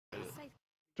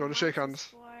you want to shake hands?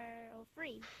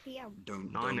 3 p.m.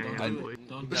 Don't.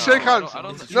 Shake hands.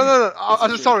 No. I'm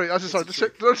just sorry. Just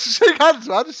shake hands,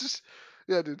 man. It's just,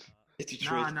 yeah, dude. It's a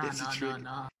trick. It's a trick.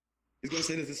 He's gonna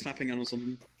say there's a slapping hand or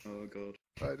something. Oh god.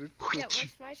 Alright, dude. Yeah,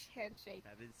 what's my handshake?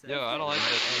 Yo, I don't like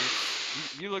that,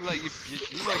 dude. You look like you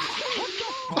like.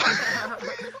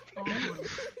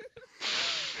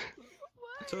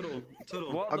 Turtle.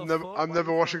 What I'm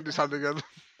never washing this hand again.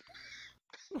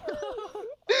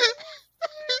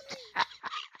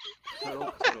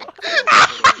 Turtle.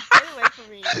 Get away from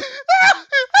me.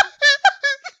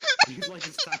 He's like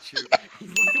a statue. He's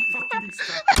like a fucking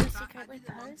statue.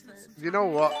 You know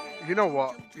what? You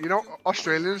know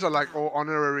Australians are like all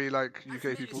honorary like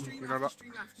UK people. You know that?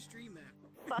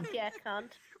 Fuck yeah,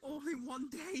 cunt. All in one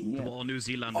day. Yeah. All New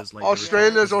Zealanders like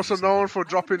Australia's also known for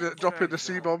dropping the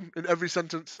C-bomb in every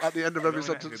sentence at the end of every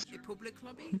sentence. A public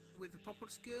clubbing with a proper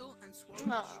skill and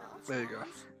swallow. There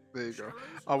you go.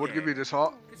 I would give you this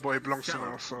heart, but it belongs to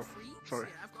someone else, so sorry.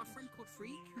 I've got a friend called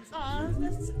Freak.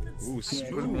 Ooh,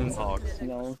 smooth hog.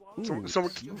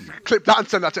 Someone clip that and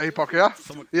send that to APOC, yeah?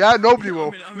 Yeah, nobody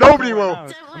will. Nobody will.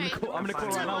 Don't worry,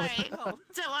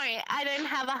 I don't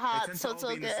have a heart, so it's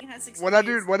all good.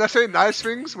 When I say nice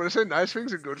things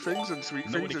and good things and sweet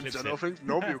things and general things,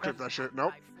 nobody will clip that shit.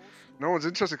 Nope. No one's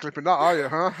interested in clipping that, are you?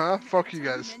 Huh? Fuck you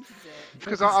guys.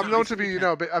 Because I'm known to be, you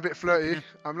know, a bit flirty.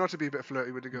 I'm known to be a bit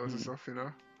flirty with the girls and stuff, you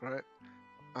know, right?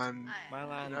 And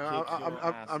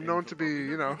I'm known to be,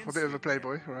 you know, a bit of a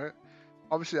playboy, right?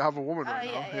 Obviously, I have a woman right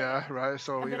now, yeah, right?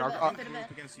 So, you know,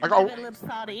 I got a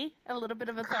little bit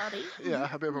of a thotty. Yeah,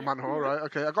 a bit of a manhole, right?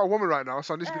 Okay, I got a woman right now,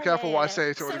 so I need to be careful what I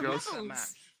say to all the girls.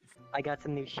 I got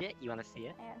some new shit. You wanna see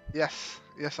it? Yes,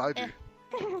 I do.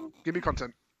 Give me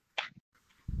content.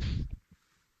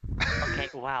 Okay,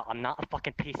 wow, I'm not a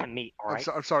fucking piece of meat, alright?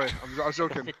 I'm sorry, I was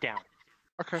joking. Sit down.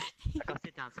 Okay. Go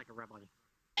sit down, it's like a rebel.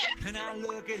 And I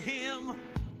look at him,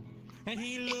 and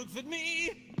he looks at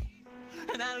me,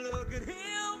 and I look at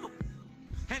him,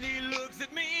 and he looks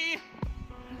at me,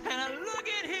 and I look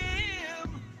at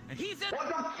him, and he said, "What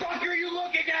the fuck are you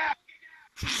looking at?"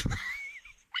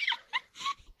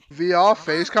 VR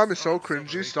facecam is so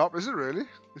cringy. Stop. Is it really?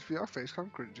 Is VR facecam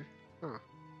cringy? Oh.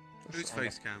 Who's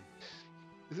facecam?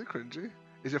 Is it cringy?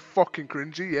 Is it fucking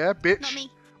cringy? Yeah, bitch. Not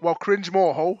me. Well, cringe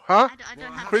more, ho, huh? I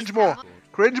don't have Cringe FaceTime. more.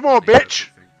 Cringe more, bitch.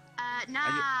 Nah,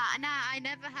 I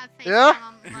never have FaceTime Yeah?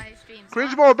 on my streams.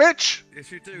 Cringe more, bitch.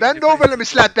 If you do, Bend over, let me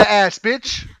slap that ass,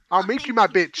 bitch. I'll make you my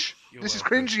bitch. This is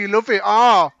cringy. You love it.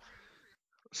 Ah.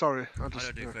 Sorry. I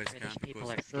don't do facecam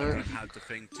because I don't have the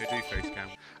thing to do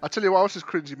facecam. I'll tell you what else is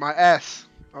cringy. My ass.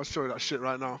 I'll show you that shit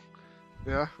right now.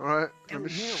 Yeah, alright. Let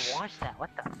me watch that.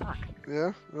 What the fuck?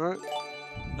 Yeah, alright.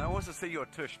 No one wants to see your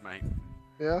tush, mate.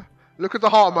 Yeah. Look at the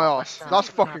heart of my ass. That's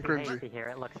fucking cringy. Here,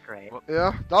 it looks great.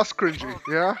 Yeah, that's cringy.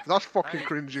 Yeah, that's fucking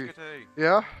cringy.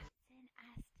 Yeah.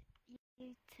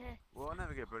 Well, I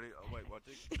never get bullied. Oh, wait, what?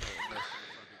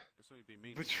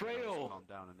 Betrayal.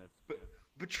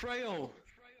 Betrayal.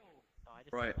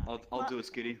 Right, I'll do a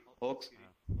skitty. HAWXX.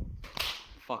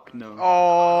 Fuck no.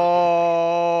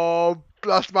 Oh,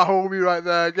 that's my homie right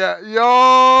there. Get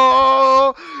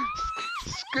yo.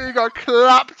 Skitty got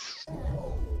clapped.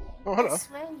 Oh, hello. I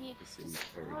swear you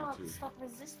can't stop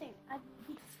resisting.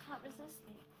 You just can't resist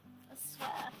me. I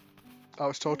swear. I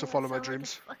was told to follow my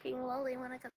dreams. Fucking lolly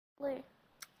when I got blue.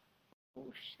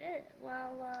 Oh shit.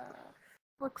 Well,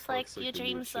 looks like your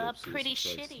dreams are pretty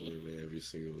shitty. Every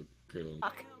single girl.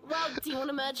 Fuck. Well, do you want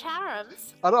to merge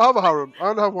harems? I don't have a harem. I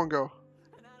only have one girl.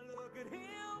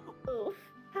 Oof.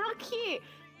 How cute.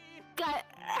 Guy.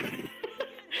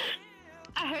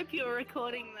 I hope you're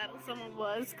recording that or someone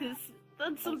was, because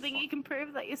that's something you can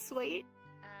prove that you're sweet.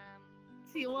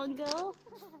 So you one girl?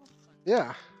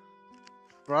 Yeah.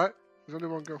 Right? There's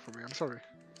only one girl for me. I'm sorry.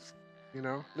 You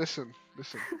know, listen.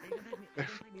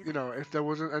 If there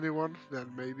wasn't anyone,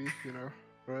 then maybe, you know,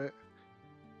 right?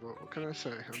 But what can I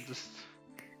say? I'm just.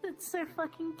 That's so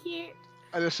fucking cute.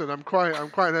 Listen, I'm quite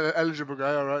an eligible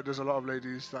guy. All right. There's a lot of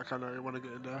ladies that kind of want to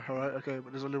get in there. All right. Okay,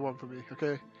 but there's only one for me.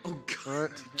 Okay. Oh God. All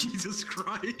right. Jesus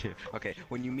Christ. Okay,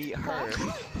 when you meet her,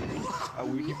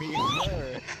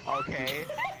 okay,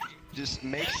 just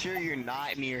make sure you're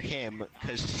not near him,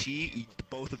 because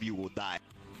both of you will die.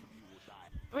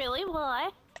 Really? Will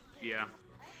I? Yeah.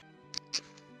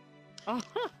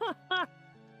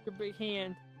 Your big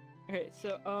hand. Okay,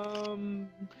 so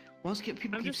Why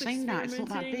people keep saying that? It's not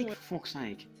that big, for fuck's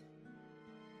sake.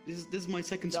 This is my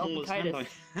second smallest hand I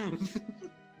have.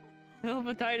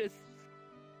 Elephantitis.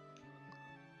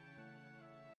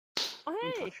 Oh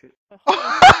hey!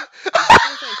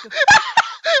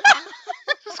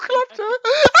 Just clapped her.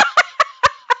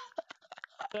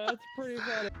 That's pretty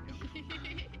funny.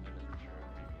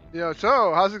 Yo,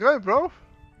 so how's it going, bro?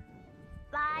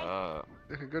 Bye.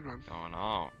 Looking good, man. Going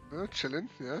on. Chilling.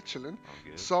 Yeah, chilling. I'm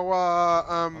good.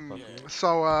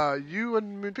 So, you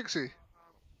and MoonPixie.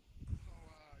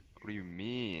 What do you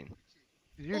mean?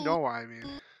 You know what I mean.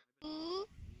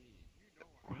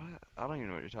 What? I don't even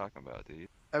know what you're talking about, dude.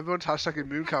 Everyone's hashtagging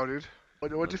MoonCow, dude.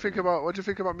 What do you think about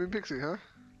MoonPixie, huh?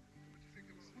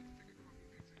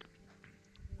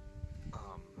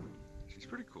 She's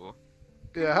pretty cool.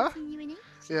 Yeah.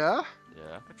 Yeah.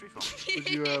 Yeah.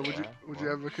 Would you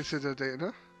ever consider dating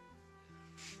her?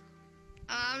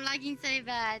 I'm lagging so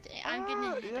bad. I'm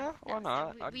gonna. Yeah, why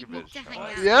not? I'll We give need it to a hang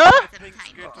shot. out. Yeah?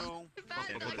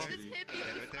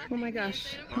 Oh my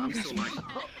gosh. Oh my gosh.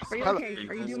 Are you Hello. okay?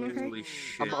 Are you doing okay?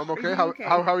 I'm okay. Are How you okay?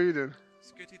 how are you doing?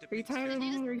 Are you tired of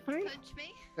me? Are you fine?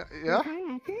 Yeah. You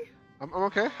fine? Okay. I'm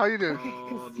okay. How you doing?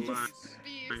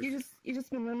 You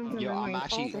just been running Yo, around I'm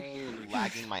like all actually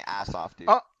lagging my ass off, dude.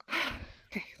 Oh.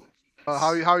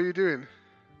 How are you doing?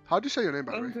 How do you say your name,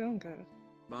 by the I'm way? doing good.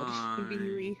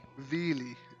 Veely.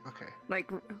 Veely. Okay.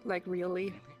 Like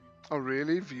really. Oh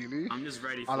really, Veely? I'm just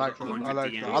ready for I like the that. point I at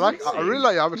like the that. end. I really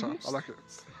like your avatar. I like it.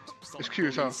 It's cute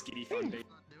as hell. Skitty Foundation.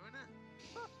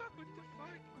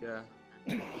 Yeah.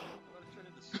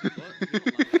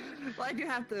 Well, I do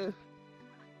have to.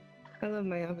 I love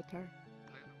my avatar.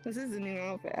 This is a new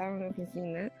outfit. I don't know if you've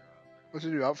seen it. What's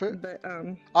your new outfit? But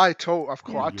I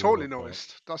totally Yo.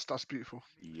 noticed. That's beautiful.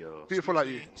 Yo. Beautiful like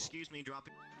you. Excuse me, drop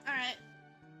it. Alright.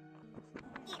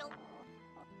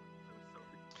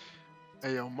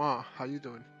 Hey yo, Ma, how you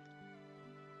doing?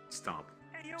 Stop.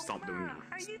 Stop doing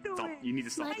that. Stop. You need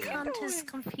to stop My doing count that. is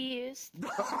confused.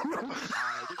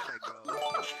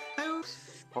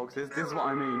 Folks, this is what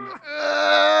I mean.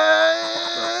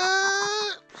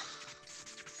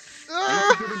 I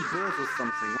need to give him birth or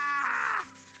something.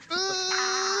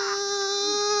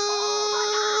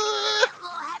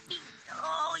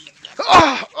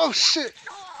 Oh shit!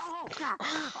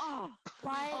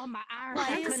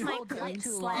 Why is my clit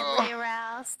slightly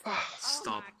aroused?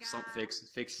 Stop. Fix.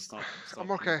 Stop.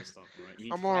 I'm okay. Stop, right? You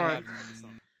need I'm to- alright. Stop.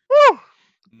 Woo!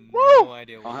 Woo! No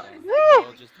idea what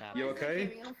Woo! just happened. You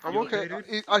okay? I'm You okay.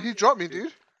 dude? He dropped me,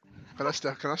 dude. Can I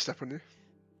step on you?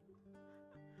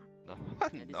 No.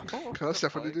 Can I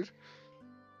step on you, dude?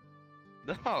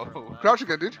 No. Crouch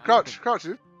again, dude. Crouch,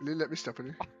 dude. Will you let me step on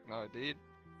you? No, dude.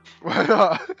 Why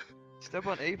not? Step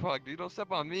on APOC, dude. Don't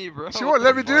step on me, bro. She won't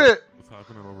let me do it. What's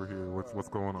happening over here? What's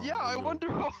going on? Yeah, I wonder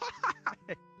why.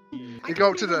 You go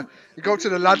up to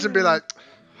the lads and be like,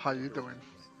 "How you doing?"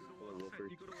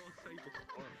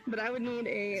 But I would need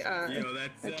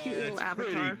a cute little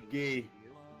avatar. Gay.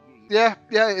 Yeah,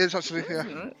 it is actually. It's Yeah.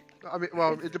 not. I mean,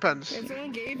 well, it depends. It's only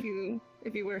gay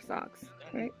if you wear socks,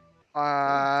 right?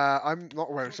 I'm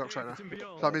not wearing socks right now.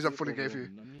 So that means I'm fully gay for you.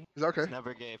 Is that okay? It's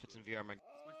never gay if it's in VR. My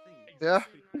Yeah.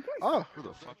 Oh. who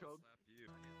the fuck?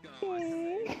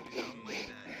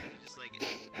 Just like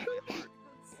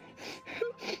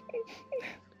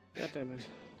God damn it.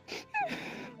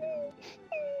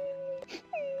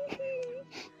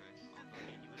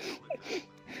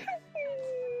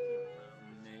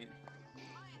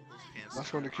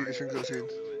 That's one of the cutest things I've seen.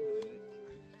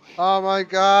 Oh my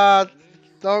god!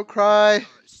 Don't cry.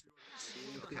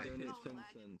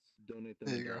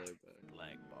 There you go.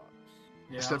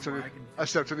 I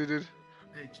stepped on you, dude.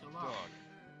 Hey, chill Dog. out.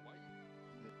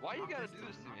 Why you gotta do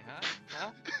this to me, huh?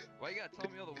 Why you gotta tell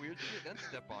me all the weird shit, then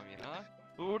step on me, huh?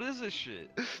 What is this shit?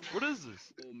 What is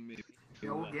this?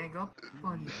 Yo, gang up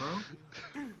on you,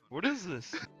 bro. What is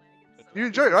this? You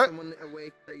enjoy it, right? Someone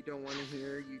awake that you don't want to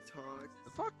hear you talk.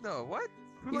 Fuck no, what?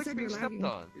 Who You likes said being you're stepped lagging.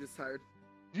 on? You're just tired.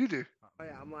 You do. Oh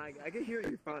yeah, I'm like, I can hear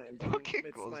you fine. Don't get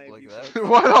It's close my like viewpoint. that.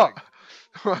 Why not?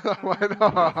 Why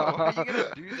not? Why are you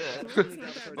gonna do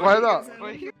that? Why not?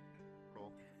 Why you-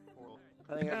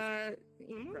 I think I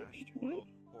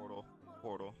Portal.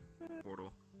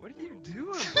 What are you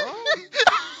doing, bro?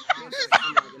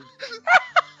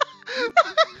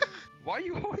 Why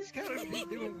you always gotta be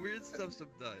doing weird stuff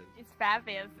sometimes? It's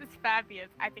fabulous. It's fabulous.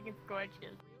 I think it's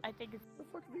gorgeous. I think it's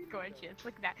gorgeous.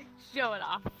 Look at that. Show it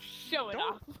off. Show it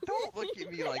off. Don't look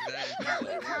at me like that.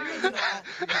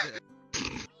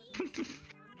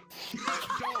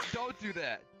 Don't do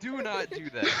that. Do not do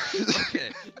that.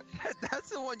 Okay. That's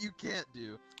the one you can't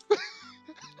do.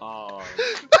 Oh. Alright,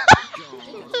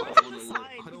 there's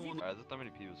not many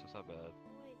people, so it's not bad.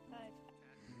 I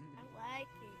like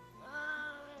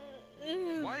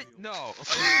it. What? No.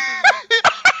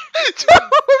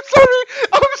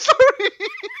 I'm sorry.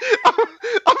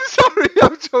 I'm sorry.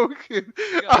 I'm joking.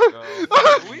 We gotta go.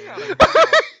 We gotta go.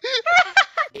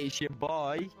 It's your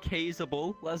boy,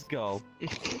 Kazable. Let's go.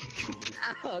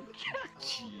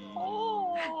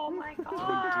 Oh my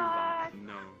god.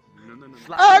 No.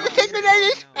 All the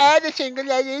single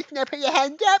ladies, now put your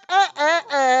hands up.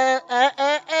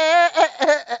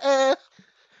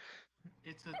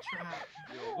 It's a trap.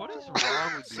 Yo, what is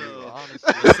wrong with you, honestly?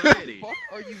 So, What the Sadie. fuck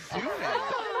are you doing?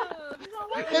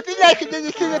 If you like it, then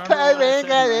you see the put a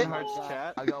ring on it.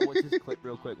 Chat. I gotta watch this clip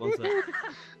real quick. One sec.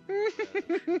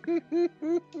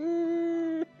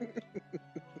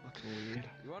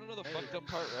 You wanna know the fucked up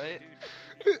part, right?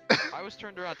 I was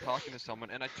turned around talking to someone,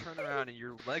 and I turned around and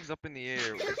your legs up in the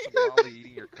air with some lolly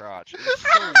eating your crotch. It was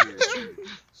so weird.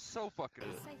 So fucking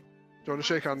weird. Do you want to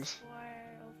shake hands?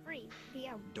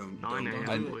 Don't.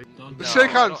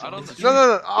 Shake hands.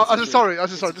 No. I'm just sorry.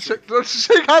 Just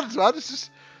shake hands, man. It's just,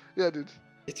 yeah, dude.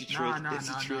 It's a trick. It's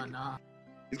a trick.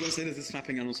 He's gonna say there's a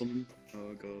snapping hand or something.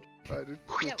 Oh god. Right, dude.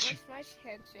 Yeah, what's my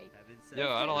handshake? Yo,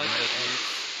 I don't like that,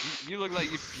 dude. You look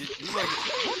like you look like.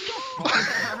 What the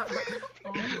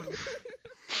fuck?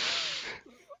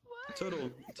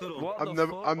 Turtle.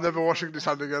 I'm never washing this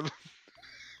hand again.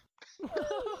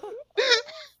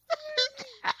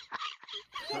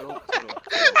 Turtle.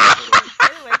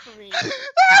 Stay away from me.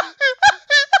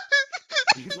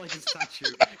 He's like a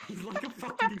statue. He's like a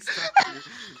fucking statue.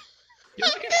 You're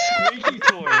like a squeaky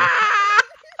toy.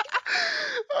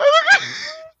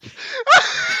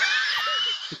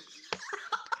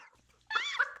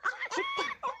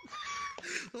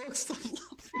 Oh, stop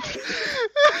laughing.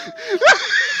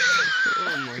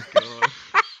 Oh my god.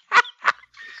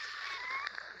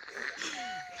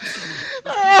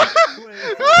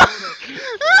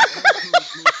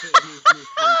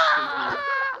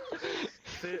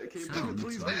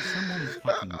 Someone's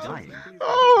fucking dying.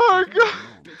 Oh my god.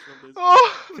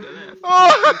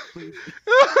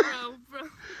 Bro.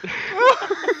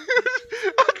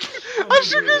 I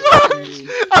shook his hand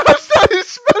and I started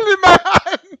smelling my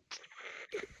hand.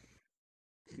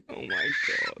 Oh my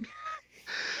god.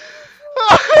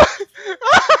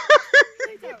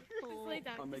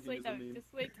 Lay down.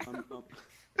 Just lay down.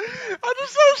 I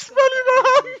just started smelling my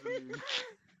hand.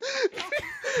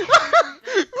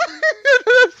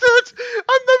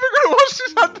 I'm never gonna wash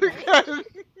this hand again.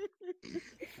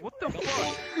 What the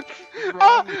fuck?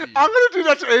 I'm gonna do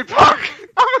that to APOC.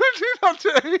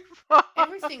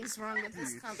 Everything's wrong with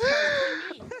this company.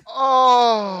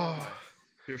 Oh.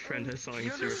 Your friend has something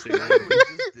You seriously understand wrong. what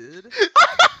you just did?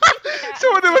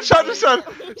 Someone in the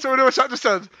chat just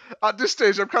said, at this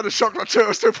stage I'm kind of shocked that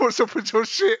Turtle still puts up with your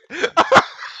shit.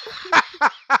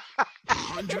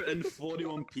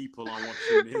 141 people are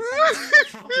watching this.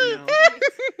 Fucking hell.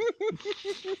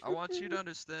 I want you to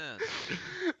understand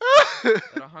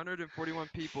that 141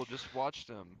 people just watched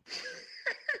him.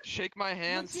 Shake my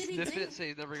hand, sniff it, say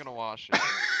he's never gonna wash it.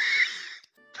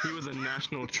 He was a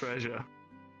national treasure.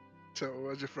 Turtle,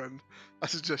 where's your friend? I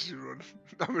suggest you run.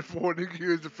 I'm warning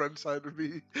you as the friend side of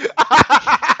me.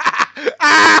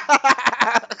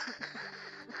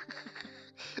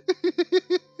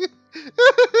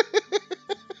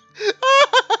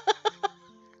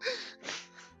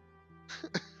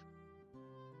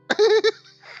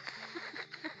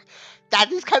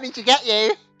 Daddy's coming to get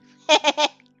you.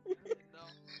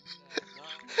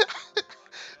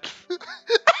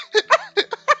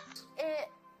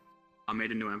 I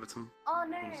made a new avatar. Oh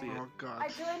no! Oh god. I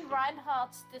joined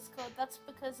Reinhardt's Discord. That's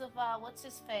because of what's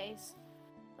his face,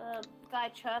 the guy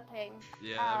chirping.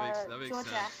 Yeah, that makes Georgia.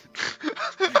 sense.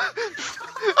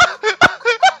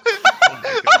 Oh my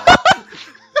god.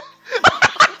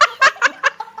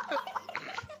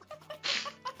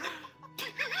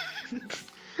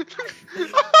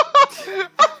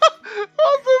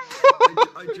 What the fuck?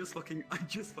 I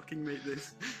just fucking made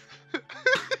this.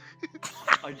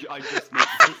 I just made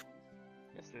this.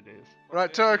 Yes, it is.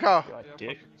 Right, TurtleCow. God,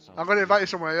 dick. I'm gonna invite you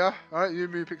somewhere, yeah? Alright, you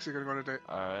and me, Pixie, are gonna go on a date.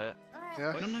 Alright.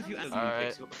 Yeah? I don't know if you added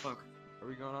Alright. MoonPixie, what the fuck? Are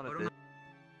we going on a date?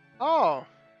 Oh!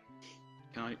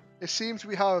 Can I? It seems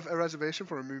we have a reservation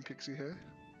for a MoonPixie here.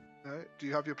 Alright, do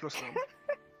you have your plus one?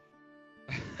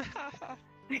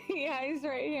 Yeah, he's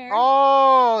right here.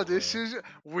 Oh, this is...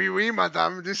 Oui,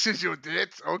 madame, this is your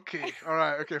date? Okay,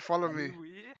 alright, okay, follow me.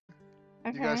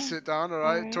 You guys sit down,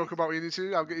 alright? Alright. Talk about what you need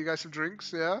to. I'll get you guys some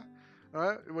drinks, yeah?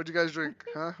 Alright, what do you guys drink?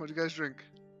 Huh? What do you guys drink?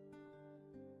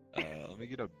 Let me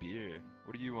get a beer.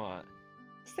 What do you want?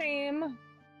 Same.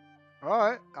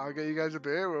 Alright, I'll get you guys a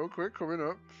beer real quick, coming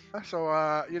up. So,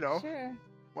 you know, Sure.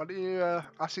 why don't you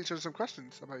ask each other some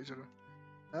questions about each other?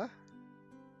 Huh?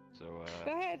 So,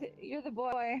 Go ahead. You're the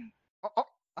boy. Oh.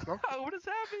 what is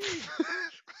happening?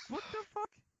 What the fuck?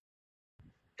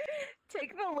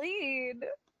 Take the lead.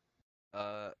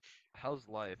 How's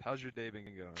life? How's your day been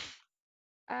going?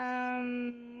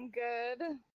 Good.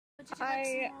 Would you like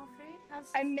some more food?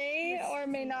 I may or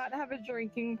may not have a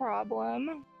drinking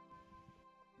problem.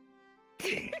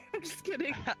 I'm just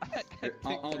kidding.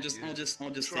 I'll just take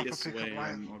this away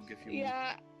and I'll give you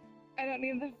Yeah, I don't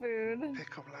need the food.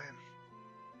 Pickup line.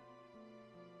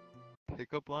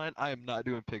 Pickup line? I am not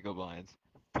doing pickup lines.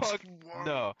 Fuck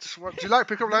no. Do you like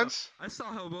pickup lines? I saw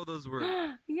how well those were.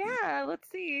 Yeah, let's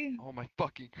see. Oh my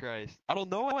fucking Christ. I don't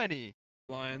know any.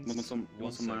 Lines.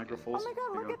 Want some Niagara Oh Falls? my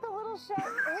god, look at the little chef.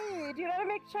 Hey, do you know how to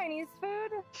make Chinese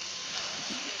food?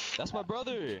 That's my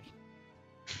brother.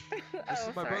 This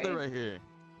is my brother right here.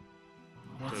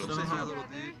 Turtle. Say hi, little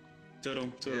dude.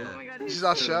 Turtle. Oh my god, He's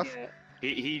our chef.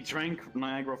 He drank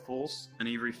Niagara Falls and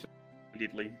he refilled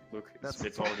immediately. Look, That's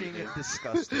it's already fucking here.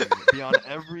 disgusting. Beyond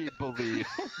every belief.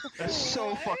 That's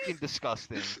so fucking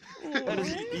disgusting. That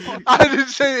is I didn't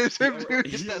say it's him, dude.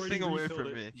 Get that thing away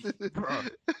from me. Bro.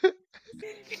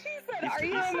 He said, are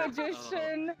you a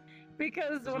magician?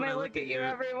 Because when I look at you,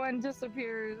 everyone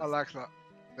disappears. I like that.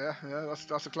 Yeah,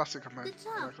 that's a classic of mine. Good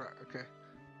job. I like that. Okay.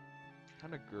 What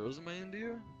kind of girls am I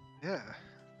into? Yeah.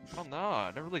 Oh no,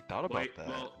 I never really thought about that.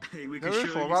 Well, hey, we Never can really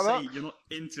show thought you about say that? you're not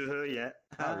into her yet.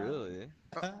 Not really.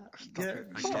 Yeah,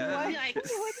 Yikes.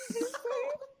 What did you say?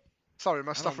 Sorry,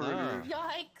 my stuff are really know. rude.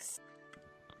 Yikes.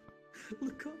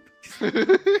 Look up.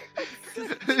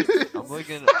 I'm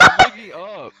looking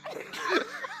up.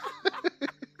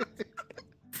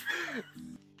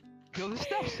 Yo, this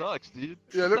stuff sucks, dude.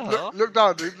 Yeah, What the hell? look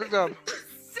down, dude. Look down.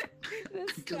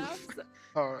 This stuff's...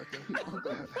 Oh, okay.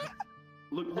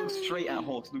 Look straight at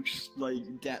Hawks. Look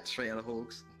like that straight at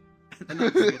Hawks. And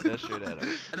then get that shit at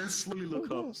him. And then slowly look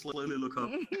up. Slowly look up.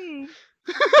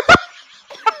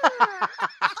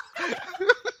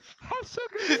 I'm so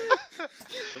good.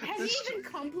 Has he even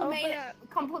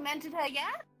complimented her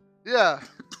yet? Yeah.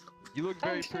 You look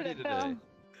very shut pretty it today. down.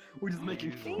 We're just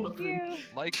making fun Thank of him. you.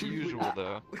 Like usual,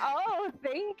 though. Oh,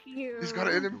 thank you. He's got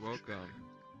it in You're him. welcome.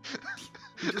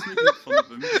 You're just making fun of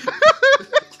him.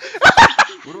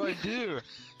 What do I do?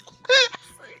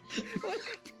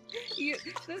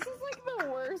 This is like the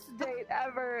worst date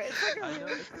ever. It's like a I know,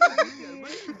 really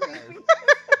it's creepy.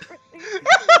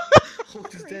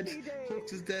 Hawks is dead.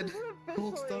 Hawks is dead.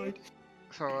 Hawks died.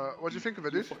 So, what do you think of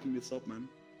it, You're dude? fucking this up, man.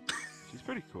 She's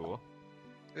pretty cool.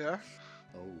 Yeah.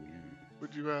 Oh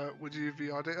yeah. Would you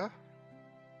VR date her?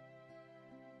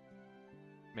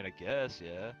 I mean, I guess,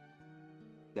 yeah.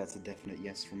 That's a definite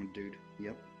yes from a dude.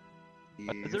 Yep.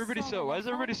 Why is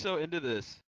everybody so into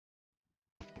this?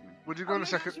 Would you go on a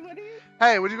second? What do you...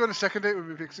 Hey, would you go on a second date with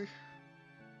MoonPixie?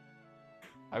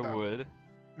 I would.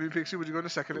 MoonPixie, would you go on a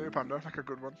second date with Panda? Like a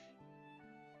good one.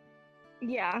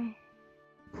 Yeah,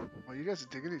 Well, you guys are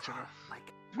digging each other.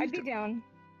 I'd be down.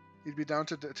 You'd be down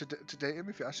to date him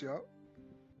if he asked you out.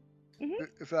 Mhm.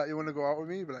 If you want to go out with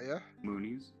me, you'd be like, yeah.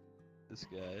 Moonies. This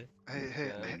guy.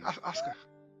 Hey, ask her.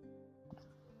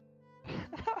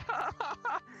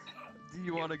 Do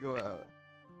you want to go out?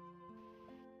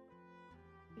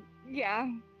 Yeah.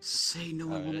 Say no,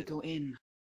 I want to go in.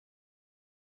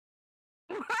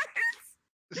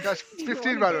 This guy's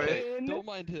 15, by the way. Hey, don't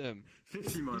mind him.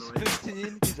 15, by the He's way. 15,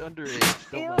 he's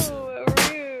underage. Don't mind him. Ew,